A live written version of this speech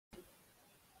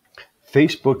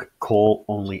Facebook call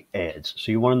only ads.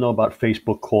 So you want to know about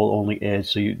Facebook call only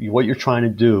ads. So what you're trying to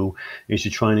do is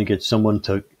you're trying to get someone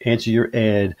to answer your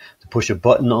ad, to push a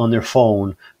button on their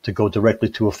phone to go directly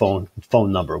to a phone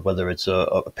number, whether it's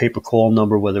a paper call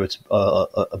number, whether it's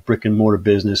a brick and mortar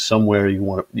business somewhere.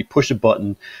 You push a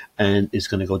button and it's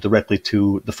going to go directly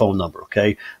to the phone number.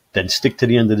 Okay. Then stick to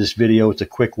the end of this video. It's a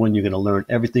quick one. You're going to learn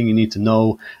everything you need to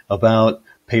know about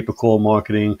pay-per call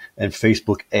marketing and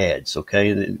Facebook ads. Okay.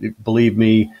 And believe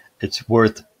me, it's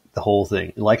worth the whole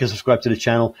thing. Like and subscribe to the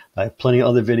channel. I have plenty of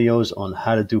other videos on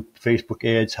how to do Facebook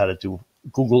ads, how to do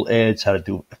Google ads, how to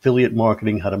do affiliate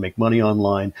marketing, how to make money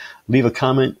online. Leave a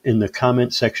comment in the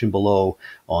comment section below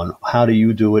on how do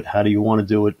you do it? How do you want to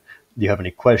do it? Do you have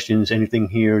any questions, anything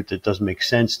here that doesn't make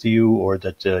sense to you, or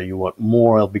that you want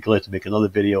more? I'll be glad to make another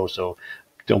video. So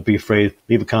don't be afraid.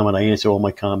 Leave a comment. I answer all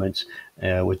my comments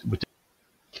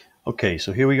Okay,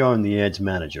 so here we are in the Ads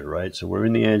Manager, right? So we're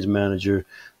in the Ads Manager.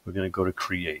 We're going to go to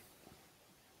Create.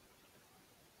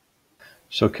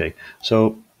 So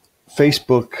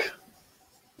Facebook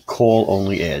call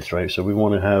only ads, right? So we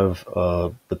want to have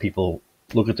the people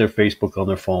look at their Facebook on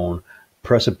their phone,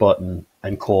 press a button,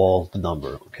 and call the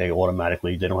number. Okay,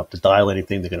 automatically. They don't have to dial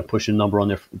anything. They're going to push a number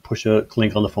on push a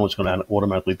link on the phone. It's going to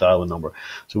automatically dial a number.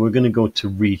 So we're going to go to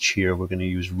Reach here. We're going to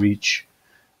use Reach.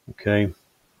 Okay.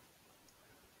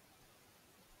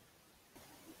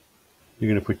 You're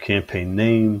going to put campaign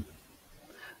name.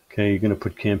 Okay, you're going to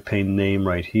put campaign name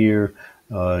right here.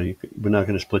 We're not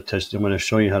going to split test. I'm going to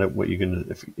show you what you're going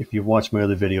to. If you've watched my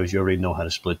other videos, you already know how to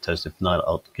split test. If not,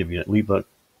 I'll leave a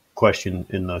question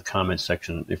in the comment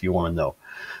section if you want to know.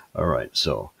 All right,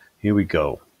 so here we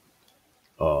go.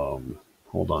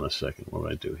 Hold on a second. What do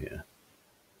I do here?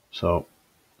 So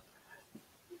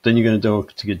then you're going to go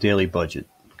to your daily budget.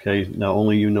 Okay, now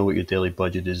only you know what your daily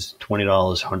budget is. $20,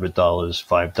 $100,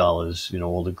 $5. You know,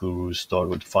 all the gurus start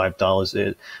with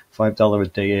 $5 $5 a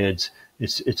day ads.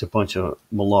 It's a bunch of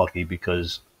malarkey,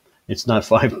 because it's not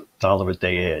 $5 a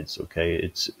day ads. Okay,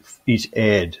 it's each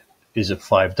ad is a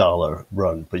 $5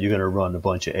 run, but you're going to run a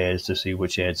bunch of ads to see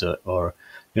which ads are. You're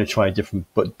going to try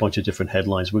a bunch of different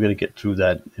headlines. We're going to get through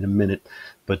that in a minute,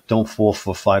 but don't fall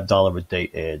for $5 a day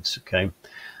ads. Okay,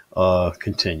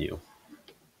 continue.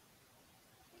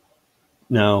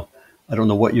 Now, I don't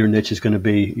know what your niche is going to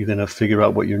be. You're going to figure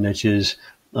out what your niche is.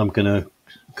 I'm going to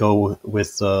go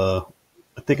with, I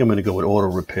think I'm going to go with auto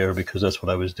repair, because that's what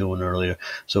I was doing earlier.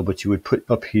 So, but you would put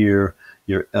up here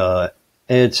your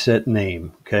ad set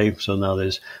name. Okay. So now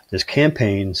there's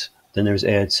campaigns, then there's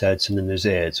ad sets, and then there's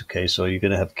ads. Okay. So you're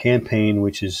going to have campaign,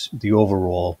 which is the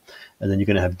overall, and then you're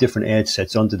going to have different ad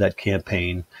sets under that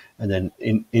campaign. And then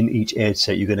in each ad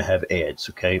set, you're going to have ads.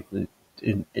 Okay.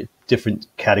 In different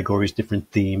categories, different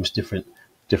themes, different,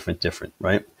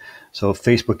 right? So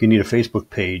Facebook, you need a Facebook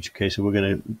page. Okay, so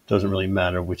doesn't really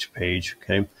matter which page.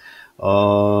 Okay,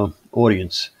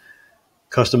 audience,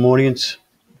 custom audience.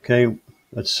 Okay,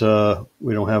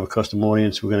 we don't have a custom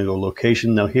audience. We're gonna go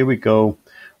location. Now here we go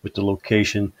with the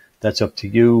location. That's up to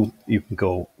you. You can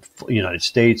go United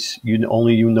States.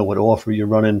 Only you know what offer you're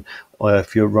running.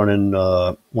 If you're running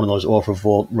one of those offer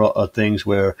vault things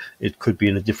where it could be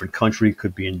in a different country,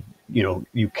 could be in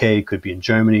UK, could be in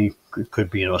Germany,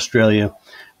 could be in Australia,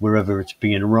 wherever it's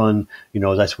being run.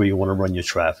 That's where you want to run your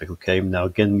traffic. Okay. Now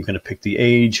again, you're going to pick the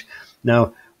age.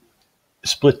 Now,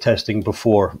 split testing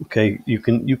before, okay, you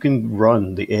can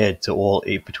run the ad to all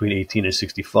between 18 and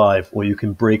 65, or you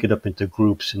can break it up into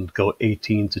groups and go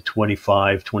 18 to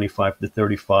 25, 25 to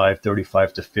 35,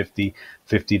 35 to 50,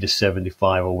 50 to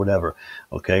 75, or whatever.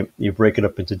 Okay, you break it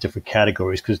up into different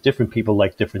categories because different people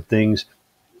like different things.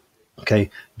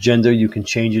 Okay, gender, you can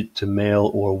change it to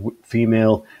male or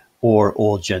female or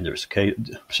all genders. Okay,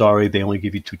 sorry, they only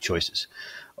give you two choices.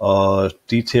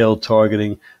 Detailed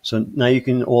targeting. So now you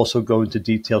can also go into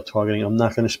detailed targeting. I'm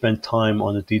not going to spend time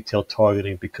on the detailed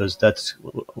targeting because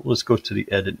let's go to the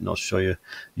edit and I'll show you.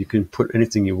 You can put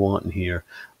anything you want in here,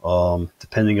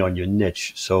 depending on your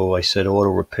niche. So I said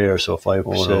auto repair. So if I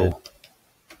auto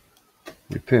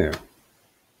repair.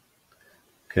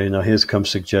 Okay, now here's come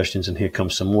suggestions and here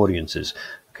comes some audiences.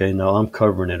 Okay, now I'm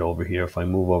covering it over here. If I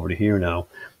move over to here now,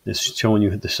 it's showing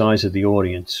you the size of the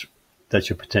audience. That's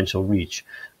your potential reach.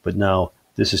 But now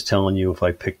this is telling you if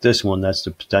I pick this one, that's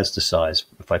the size.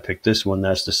 If I pick this one,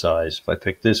 that's the size. If I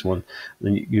pick this one,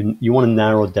 then you want to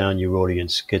narrow down your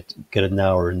audience, get a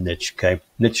narrower niche. Okay,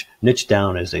 niche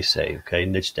down, as they say. Okay,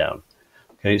 niche down.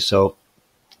 Okay, so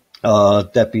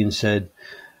that being said,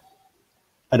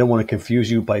 I don't want to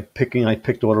confuse you by I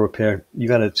picked auto repair. You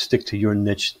got to stick to your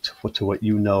niche, to what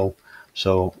you know.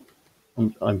 So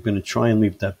I'm going to try and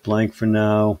leave that blank for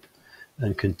now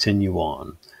and continue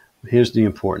on. here's the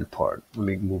important part. Let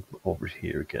me move over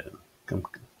here again. Come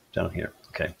down here.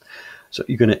 Okay. So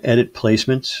you're going to edit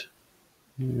placements.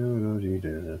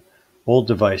 All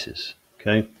devices.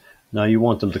 Okay. Now you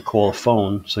want them to call a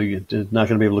phone, so they're not going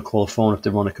to be able to call a phone if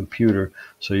they're on a computer.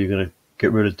 So you're going to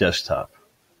get rid of desktop.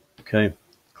 Okay.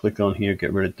 Click on here,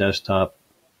 get rid of desktop.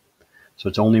 So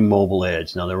it's only mobile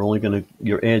ads. Now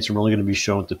your ads are only going to be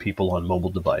shown to people on mobile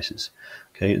devices.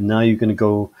 Okay. And now you're going to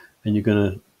go and you're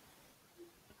going to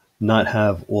not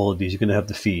have all of these. You're going to have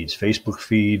the feeds, Facebook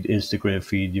feed, Instagram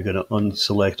feed. You're going to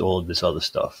unselect all of this other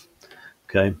stuff.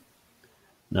 Okay.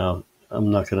 Now, I'm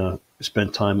not going to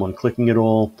spend time on clicking it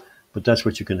all, but that's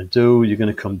what you're going to do. You're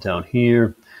going to come down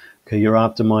here. Okay. You're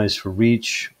optimized for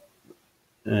reach.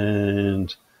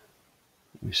 And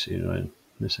let me see, did I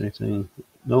miss anything?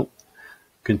 Nope.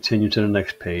 Continue to the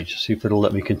next page. See if it'll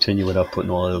let me continue without putting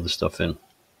all the other stuff in.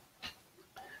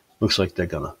 Looks like they're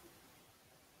going to.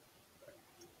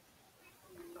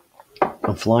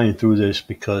 I'm flying through this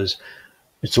because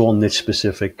it's all niche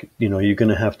specific. You know, you're going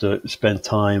to have to spend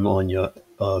time on your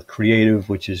creative,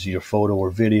 which is your photo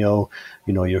or video,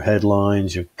 you know, your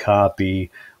headlines, your copy.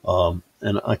 And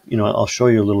I'll show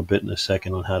you a little bit in a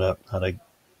second on how to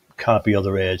copy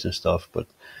other ads and stuff. But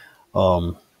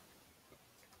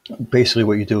basically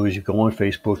what you do is you go on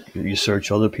Facebook, you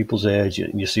search other people's ads,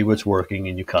 you see what's working,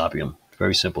 and you copy them.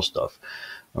 Very simple stuff.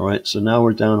 All right. So now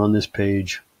we're down on this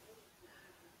page.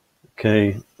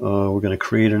 Okay, we're going to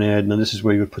create an ad. Now, this is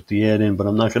where you would put the ad in, but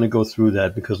I'm not going to go through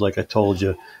that because, like I told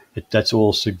you, that's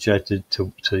all subjected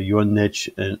to your niche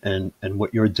and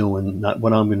what you're doing, not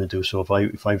what I'm going to do. So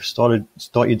if I start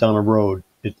you down a road,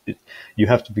 you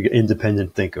have to be an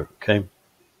independent thinker. Okay,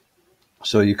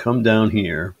 so you come down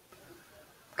here.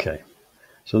 Okay,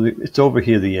 so it's over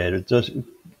here. The ad.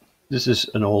 This is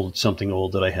something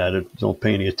old that I had. Don't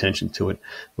pay any attention to it.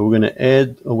 But we're going to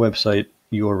add a website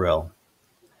URL.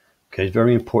 Okay, it's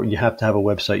very important. You have to have a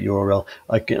website URL.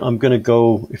 I'm going to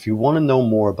go, if you want to know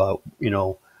more about, you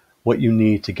know, what you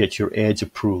need to get your ads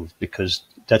approved, because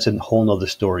that's a whole nother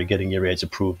story, getting your ads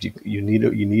approved. You need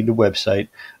a website.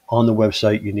 On the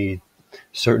website, you need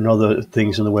certain other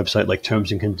things on the website, like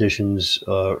terms and conditions,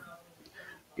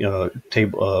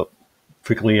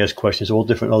 frequently asked questions, all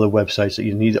different other websites that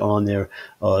you need on there,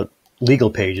 legal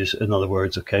pages, in other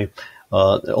words, okay?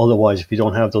 Otherwise, if you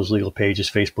don't have those legal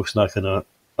pages, Facebook's not going to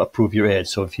approve your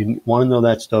ads. So if you want to know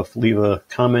that stuff, leave a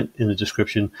comment in the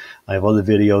description. I have other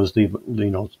videos.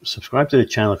 Subscribe to the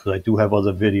channel because I do have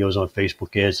other videos on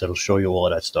Facebook ads that'll show you all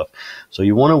of that stuff. So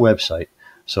you want a website.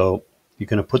 So you're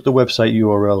going to put the website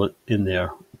URL in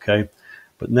there, okay?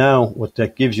 But now what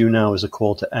that gives you now is a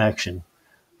call to action,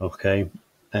 okay?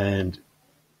 And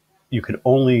you're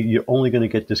only going to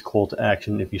get this call to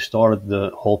action if you started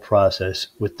the whole process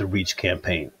with the reach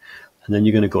campaign. And then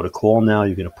you're going to go to call now.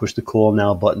 You're going to push the call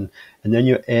now button. And then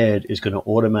your ad is going to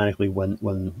automatically,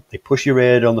 when they push your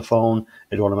ad on the phone,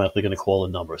 it's automatically going to call a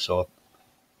number. So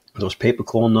those paper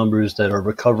call numbers that are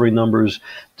recovery numbers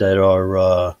that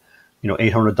are,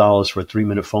 $800 for a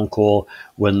 3-minute phone call,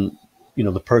 when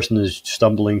the person is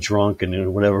stumbling drunk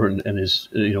and whatever and is,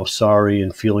 sorry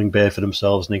and feeling bad for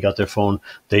themselves and they got their phone,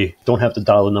 they don't have to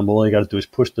dial the number. All they got to do is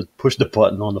push the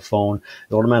button on the phone.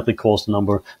 It automatically calls the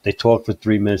number. They talk for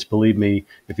 3 minutes. Believe me,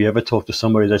 if you ever talk to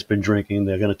somebody that's been drinking,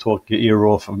 they're going to talk your ear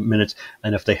off for minutes.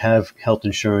 And if they have health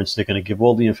insurance, they're going to give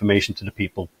all the information to the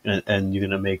people and you're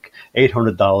going to make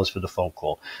 $800 for the phone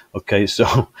call. Okay.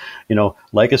 So,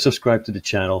 like and subscribe to the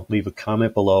channel, leave a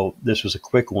comment below. This was a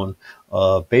quick one.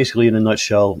 Basically, in a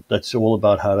nutshell, that's all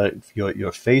about how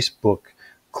your Facebook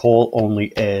call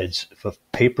only ads for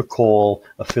pay-per call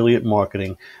affiliate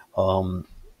marketing, and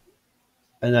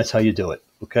that's how you do it.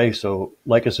 Okay, so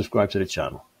like and subscribe to the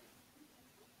channel.